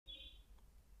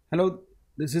Hello,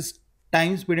 this is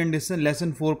Time, Speed and Distance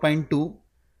lesson 4.2.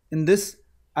 In this,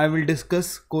 I will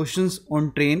discuss questions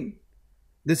on train.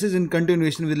 This is in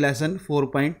continuation with lesson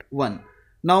 4.1.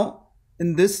 Now,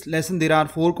 in this lesson, there are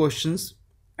 4 questions,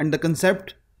 and the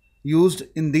concept used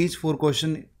in these 4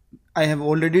 questions I have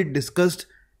already discussed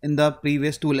in the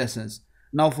previous 2 lessons.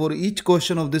 Now, for each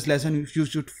question of this lesson, you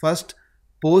should first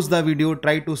pause the video,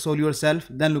 try to solve yourself,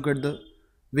 then look at the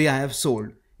way I have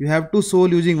solved. You have to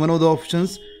solve using one of the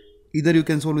options. Either you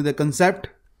can solve with a concept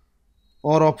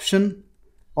or option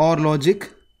or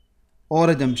logic or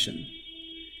assumption,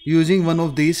 using one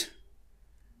of these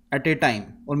at a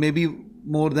time, or maybe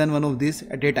more than one of these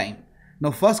at a time.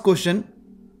 Now, first question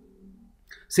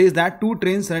says that two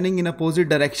trains running in opposite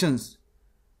directions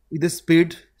with a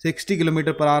speed 60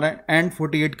 km per hour and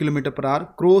 48 km per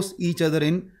hour cross each other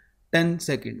in 10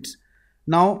 seconds.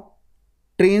 Now,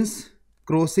 trains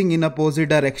crossing in opposite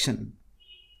direction.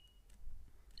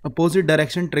 Opposite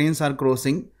direction trains are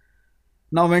crossing.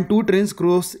 Now, when two trains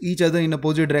cross each other in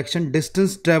opposite direction,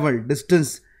 distance traveled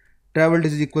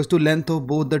is equals to length of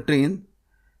both the train,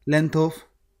 length of,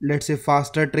 let's say,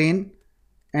 faster train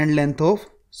and length of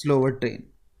slower train.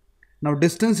 Now,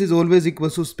 distance is always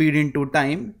equals to speed into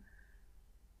time.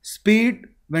 Speed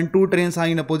when two trains are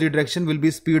in opposite direction will be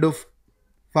speed of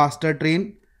faster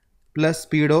train plus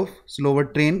speed of slower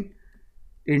train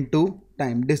into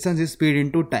time. Distance is speed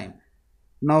into time.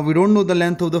 Now, we don't know the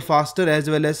length of the faster as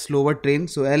well as slower train.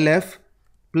 So, LF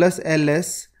plus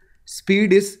LS,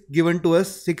 speed is given to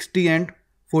us 60 and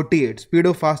 48. Speed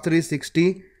of faster is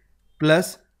 60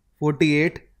 plus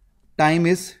 48. Time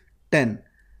is 10.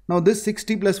 Now, this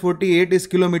 60 plus 48 is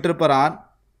kilometer per hour.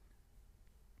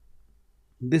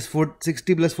 This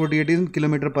 60 plus 48 is in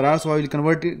kilometer per hour. So, I will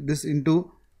convert this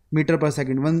into meter per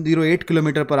second. 108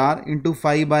 kilometer per hour into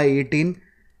 5 by 18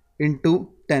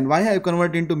 into 10. Why I have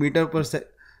converted into meter per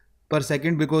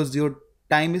second? Because your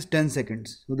time is 10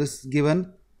 seconds. So this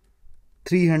given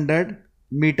 300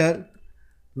 meter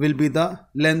will be the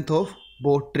length of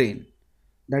both train.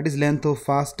 That is length of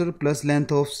faster plus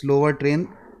length of slower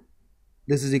train.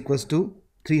 This is equals to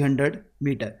 300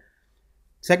 meter.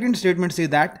 Second statement says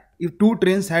that if two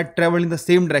trains had traveled in the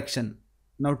same direction,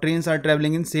 now trains are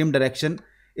traveling in same direction,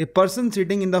 a person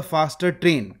sitting in the faster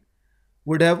train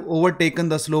would have overtaken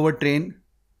the slower train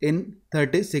in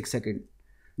 36 seconds.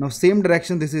 Now, same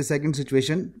direction, this is second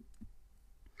situation.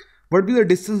 What will be the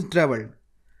distance traveled?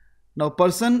 Now,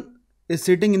 person is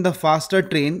sitting in the faster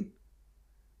train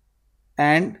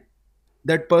and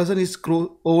that person is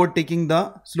overtaking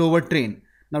the slower train.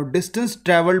 Now, distance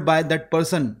traveled by that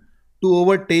person to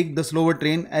overtake the slower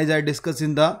train, as I discussed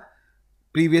in the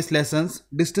previous lessons,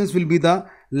 distance will be the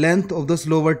length of the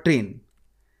slower train.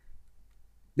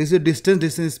 This is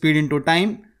distance is speed into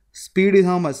time. Speed is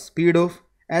how much? Speed of,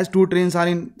 as two trains are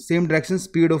in same direction,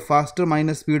 speed of faster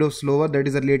minus speed of slower, that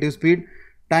is the relative speed.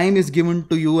 Time is given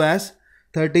to you as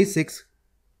 36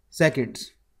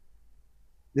 seconds.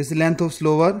 This is length of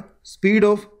slower. Speed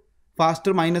of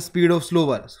faster minus speed of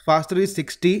slower. Faster is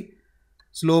 60,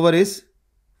 slower is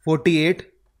 48.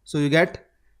 So you get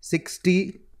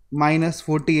 60 minus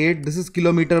 48. This is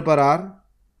kilometer per hour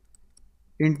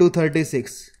into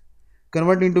 36.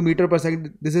 Convert into meter per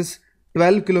second. This is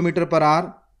 12 kilometer per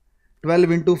hour.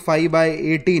 12 into 5 by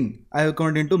 18. I have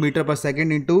converted into meter per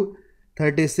second into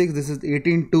 36. This is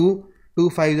 18 2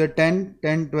 5 is 10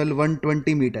 10 12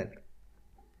 120 meter.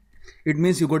 It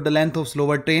means you got the length of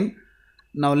slower train.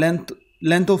 Now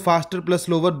length of faster plus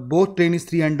slower, both train is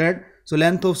 300. So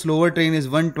length of slower train is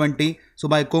 120. So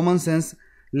by common sense,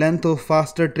 length of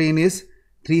faster train is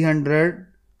 300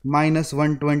 minus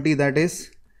 120, that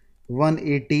is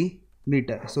 180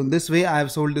 meter. So in this way I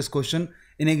have solved this question.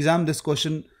 In exam, this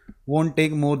question won't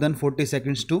take more than 40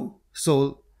 seconds to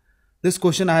solve. This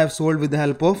question I have solved with the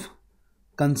help of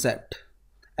concept.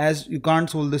 As you can't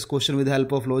solve this question with the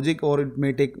help of logic, or it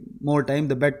may take more time,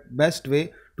 the best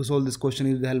way to solve this question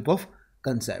is with the help of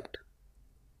concept.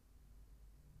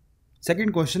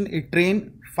 Second question, a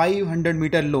train 500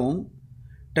 meter long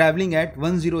traveling at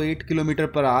 108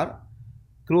 km per hour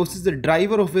crosses the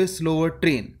driver of a slower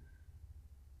train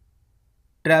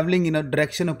traveling in a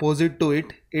direction opposite to it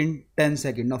in 10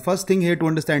 seconds. Now, first thing here to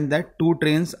understand that two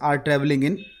trains are traveling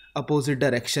in opposite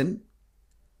direction.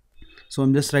 So,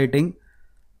 I'm just writing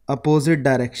opposite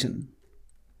direction.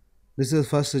 This is the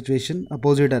first situation,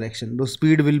 opposite direction. The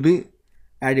speed will be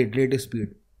added, relative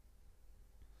speed.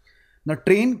 Now,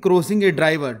 train crossing a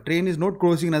driver. Train is not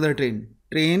crossing another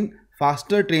train.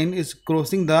 Faster train is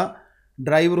crossing the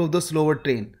driver of the slower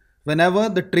train. Whenever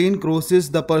the train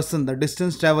crosses the person, the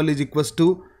distance travel is equals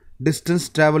to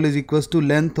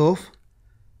length of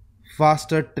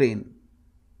faster train.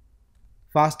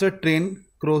 faster train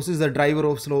crosses the driver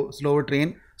of slower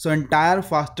train, so entire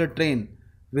faster train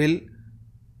will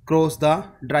cross the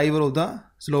driver of the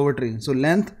slower train. So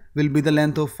length will be the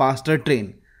length of faster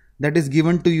train, that is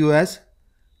given to you as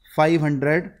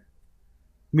 500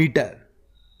 meter.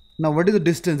 Now what is the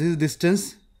distance? This is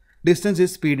distance. Distance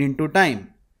is speed into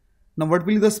time. Now what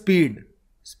will be the speed?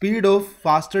 Speed of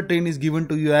faster train is given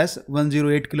to you as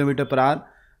 108 km per hour,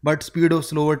 but speed of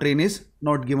slower train is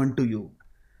not given to you.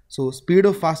 So speed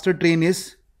of faster train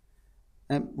is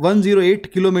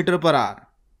 108 km per hour.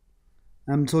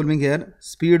 I am solving here.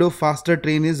 Speed of faster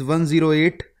train is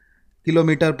 108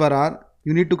 km per hour.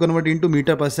 You need to convert into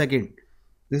meter per second.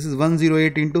 This is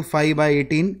 108 into 5 by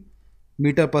 18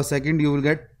 meter per second. You will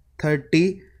get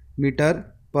 30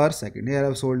 meter per second. Here I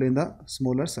have solved in the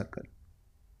smaller circle.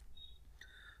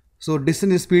 So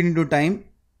distance is speed into time.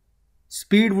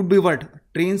 Speed would be what?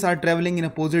 Trains are traveling in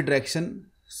opposite direction.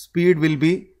 Speed will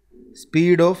be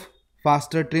speed of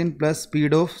faster train plus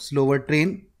speed of slower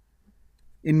train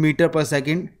in meter per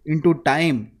second into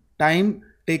time. Time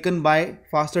taken by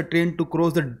faster train to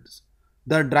cross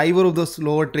the driver of the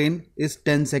slower train is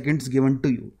 10 seconds given to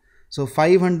you. So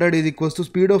 500 is equals to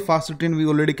speed of faster train, we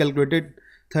already calculated,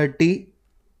 30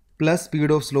 plus speed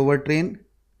of slower train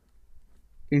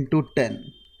into 10.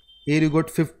 Here you got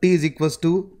 50 is equals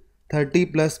to 30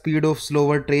 plus speed of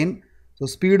slower train. So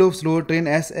speed of slower train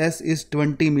SS is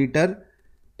 20 meter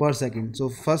per second. So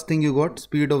first thing you got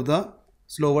speed of the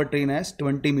slower train as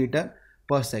 20 meter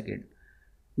per second.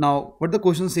 Now what the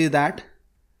question says that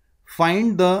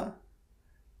find the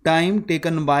time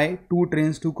taken by two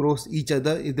trains to cross each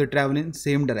other if they travel in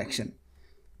same direction.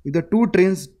 If the two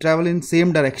trains travel in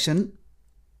same direction,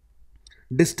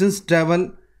 distance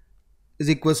travel is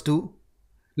equals to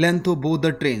length of both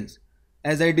the trains.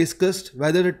 As I discussed,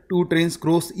 whether the two trains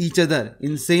cross each other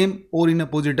in same or in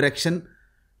opposite direction,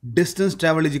 distance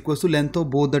travel is equals to length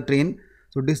of both the train.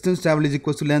 So distance travel is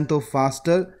equals to length of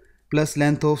faster plus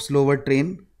length of slower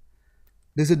train.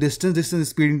 This is distance, distance is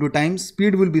speed into time.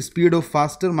 Speed will be speed of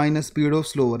faster minus speed of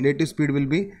slower. Relative speed will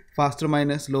be faster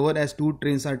minus slower as two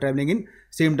trains are traveling in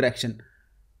same direction.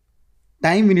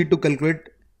 Time we need to calculate.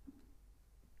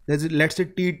 Let's say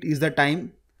t is the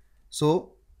time.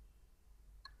 So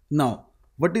now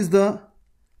what is the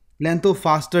length of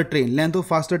faster train? Length of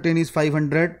faster train is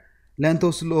 500. Length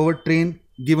of slower train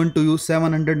given to you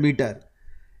 700 meter.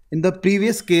 In the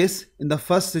previous case, in the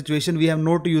first situation, we have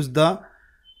not used the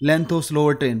length of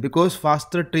slower train because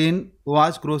faster train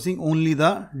was crossing only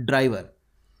the driver.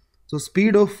 So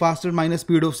speed of faster minus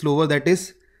speed of slower, that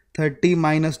is 30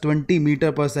 minus 20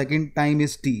 meter per second, time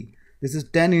is t. This is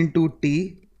 10 into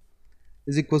t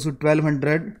is equals to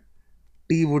 1200.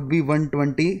 T would be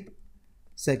 120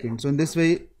 seconds. So in this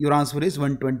way your answer is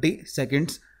 120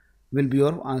 seconds will be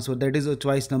your answer. That is a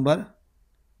choice number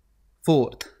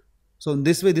 4th. So in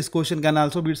this way this question can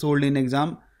also be solved in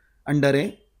exam under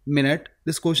a minute.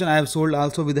 This question I have solved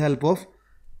also with the help of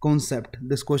concept.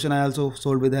 This question I also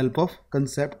solved with the help of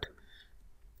concept,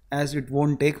 as it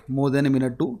won't take more than a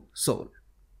minute to solve.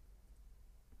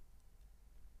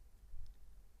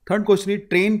 Third question is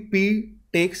train P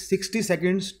takes 60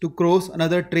 seconds to cross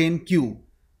another train Q,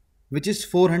 which is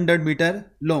 400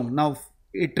 meter long. Now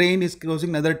a train is crossing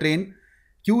another train.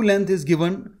 Q length is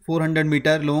given 400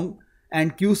 meter long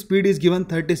and Q speed is given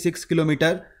 36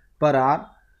 km per hour.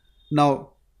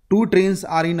 Now two trains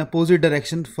are in opposite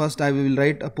direction. First I will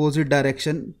write opposite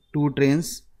direction. Two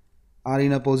trains are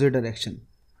in opposite direction.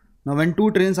 Now when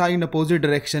two trains are in opposite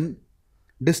direction,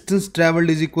 distance traveled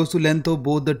is equal to length of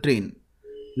both the train.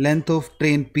 Length of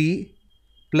train P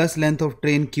plus length of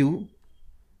train Q.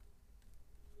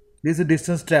 This is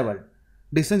distance traveled.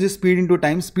 Distance is speed into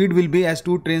time. Speed will be, as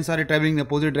two trains are traveling in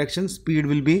opposite directions, speed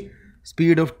will be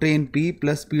speed of train P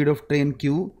plus speed of train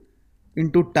Q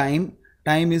into time.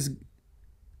 Time is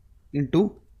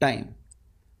into time.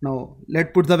 Now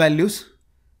let's put the values.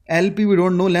 LP we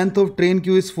don't know. Length of train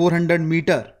Q is 400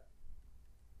 meter.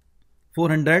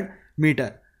 400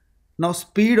 meter. Now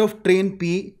speed of train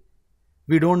P,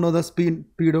 we don't know the speed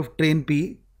of train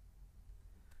P.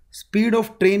 Speed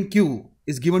of train Q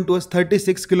is given to us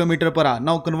 36 km per hour.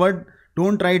 Now convert,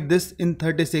 don't write this in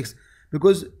 36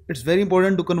 because it's very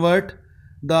important to convert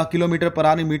the kilometer per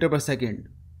hour in meter per second.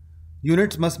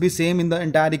 Units must be same in the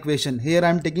entire equation. Here I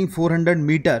am taking 400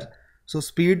 meter. So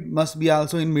speed must be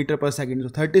also in meter per second. So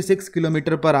 36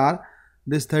 km per hour.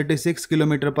 This 36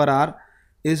 km per hour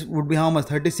would be how much?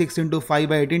 36 into 5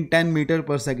 by 18, 10 meter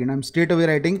per second. I am straight away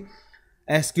writing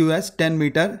SQ as 10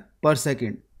 meter per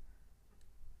second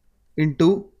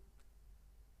into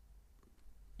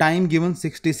time given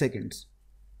 60 seconds.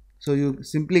 So you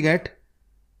simply get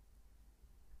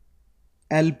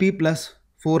LP plus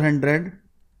 400,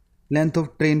 length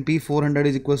of train P 400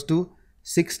 is equals to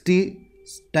 60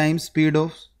 times speed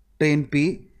of train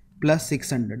P plus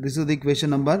 600. This is the equation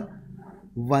number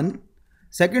 1.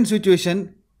 Second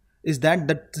situation is that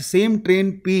the same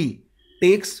train P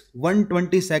takes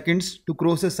 120 seconds to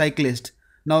cross a cyclist.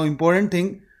 Now important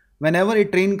thing, whenever a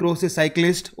train crosses a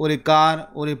cyclist or a car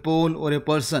or a pole or a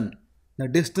person, the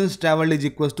distance traveled is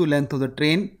equals to length of the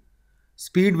train.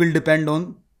 Speed will depend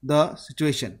on the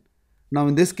situation. Now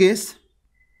in this case,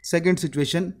 second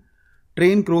situation,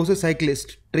 train cross a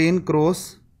cyclist. Train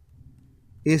cross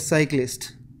a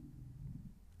cyclist.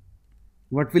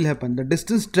 What will happen? The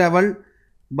distance traveled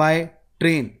by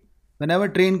train. Whenever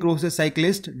train crosses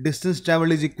cyclist, distance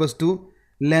traveled is equals to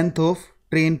length of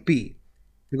train P,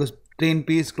 because train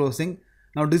P is crossing.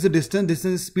 Now this is distance, this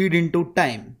is speed into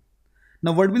time.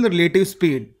 Now what will the relative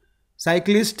speed?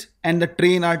 Cyclist and the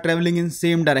train are traveling in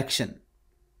same direction.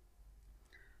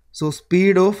 So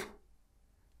speed of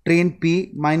train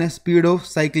P minus speed of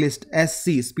cyclist,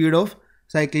 SC, speed of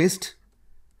cyclist,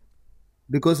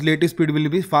 because relative speed will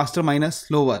be faster minus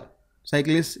slower.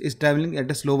 Cyclist is traveling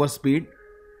at a slower speed.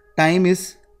 Time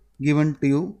is given to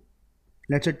you.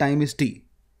 Let's say time is t.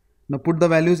 Now put the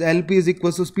values. LP is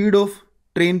equals to speed of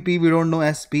train P, we don't know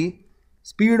SP.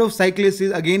 Speed of cyclist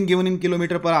is again given in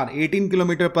kilometer per hour. 18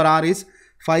 kilometer per hour is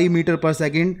 5 meter per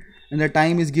second, and the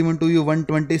time is given to you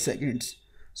 120 seconds.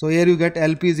 So here you get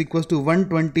LP is equals to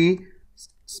 120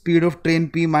 speed of train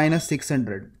P minus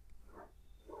 600.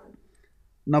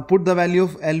 Now put the value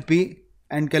of LP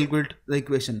and calculate the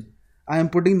equation. I am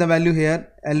putting the value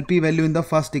here, LP value in the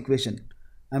first equation.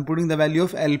 I am putting the value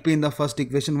of LP in the first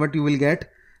equation. What you will get?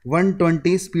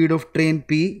 120 speed of train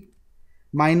P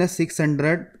minus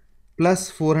 600 plus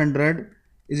 400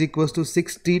 is equals to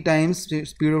 60 times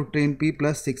speed of train P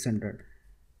plus 600.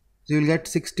 So you will get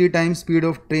 60 times speed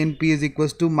of train P is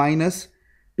equals to minus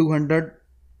 200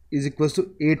 is equals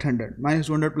to 800. Minus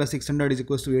 200 plus 600 is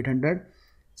equals to 800.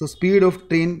 So speed of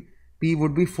train P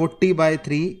would be 40 by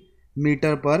 3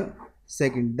 meter per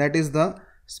second. That is the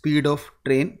speed of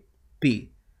train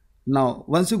P. Now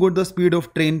once you got the speed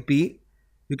of train P,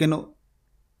 you can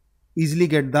easily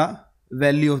get the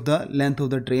value of the length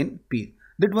of the train P.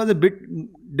 That was a bit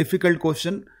difficult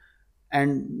question,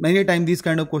 and many times these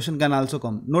kind of question can also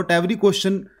come. Not every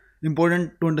question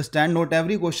important to understand. Not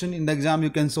every question in the exam you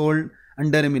can solve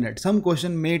under a minute. Some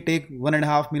question may take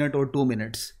 1.5 minutes or 2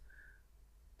 minutes.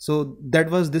 So that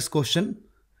was this question.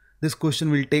 This question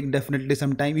will take definitely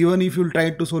some time. Even if you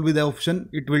try to solve with the option,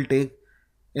 it will take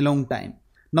a long time.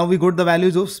 Now we got the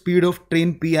values of speed of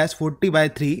train P as 40 by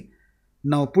 3.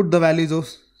 Now put the values of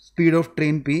speed of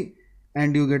train P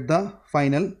and you get the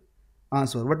final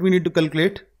answer. What we need to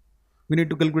calculate? We need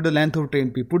to calculate the length of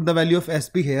train P. Put the value of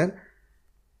SP here.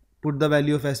 Put the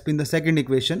value of SP in the second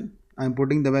equation. I am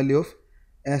putting the value of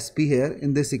SP here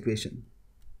in this equation.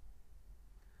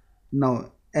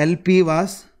 Now LP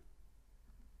was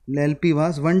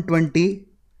 120.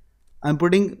 I am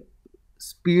putting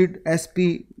speed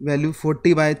SP value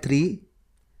 40 by 3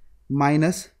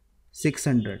 minus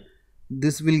 600.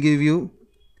 This will give you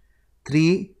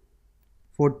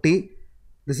 340.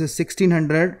 This is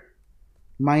 1600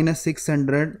 minus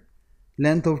 600.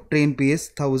 Length of train P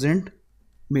is 1000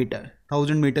 meter.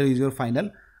 1000 meter is your final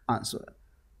answer.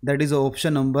 That is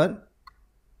option number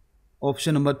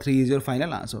 3 is your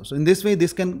final answer. So in this way,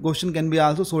 this question can be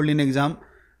also solved in exam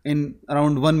in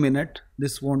around 1 minute.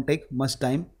 This won't take much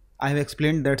time. I have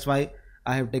explained, that's why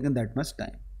I have taken that much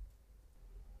time.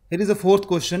 Here is the fourth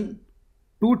question.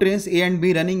 Two trains A and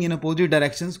B running in opposite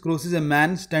directions crosses a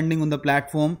man standing on the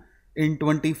platform in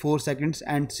 24 seconds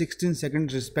and 16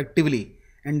 seconds respectively,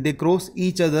 and they cross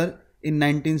each other in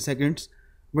 19 seconds.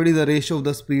 What is the ratio of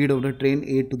the speed of the train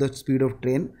A to the speed of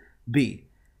train B?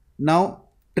 Now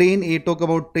train A, talk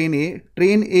about train A.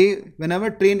 Train A, whenever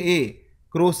train A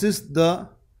crosses the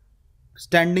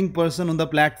standing person on the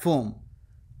platform,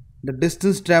 the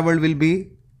distance traveled will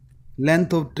be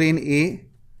length of train A.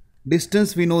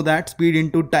 Distance we know that, speed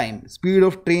into time. Speed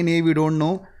of train A we don't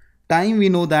know. Time we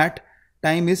know that,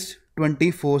 time is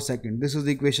 24 seconds. This is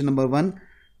the equation number 1.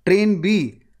 Train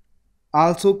B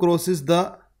also crosses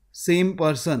the same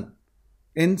person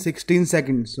in 16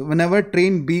 seconds. So whenever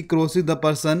train B crosses the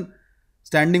person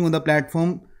standing on the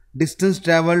platform, distance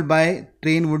traveled by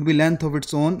train would be length of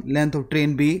its own, length of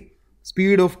train B.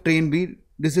 Speed of train B,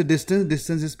 this is distance,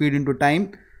 distance is speed into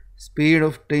time. Speed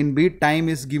of train B, time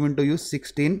is given to you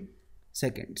 16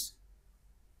 seconds.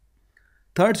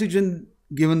 Third situation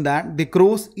given that they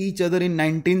cross each other in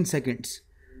 19 seconds.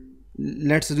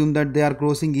 Let's assume that they are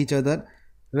crossing each other.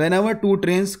 Whenever two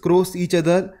trains cross each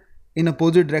other in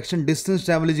opposite direction. Distance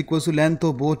travel is equals to length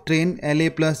of both train LA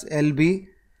plus LB.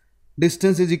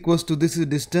 Distance is equals to, this is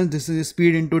distance, this is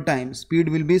speed into time. Speed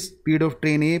will be speed of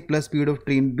train A plus speed of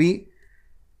train B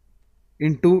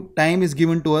into time is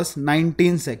given to us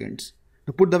 19 seconds.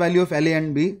 To put the value of LA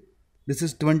and B, this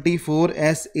is 24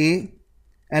 SA,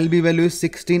 LB value is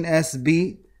 16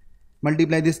 SB,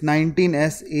 multiply this 19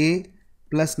 SA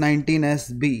plus 19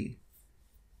 SB.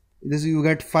 This you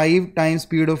get 5 times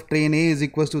speed of train A is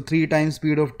equals to 3 times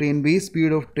speed of train B.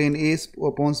 Speed of train A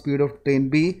upon speed of train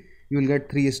B, you will get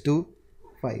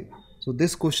 3:5. So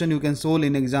this question you can solve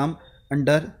in exam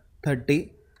under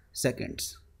 30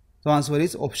 seconds. So answer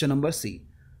is option number C.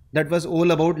 That was all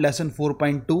about lesson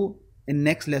 4.2. In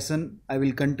next lesson I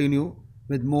will continue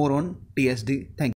with more on TSD. Thank you.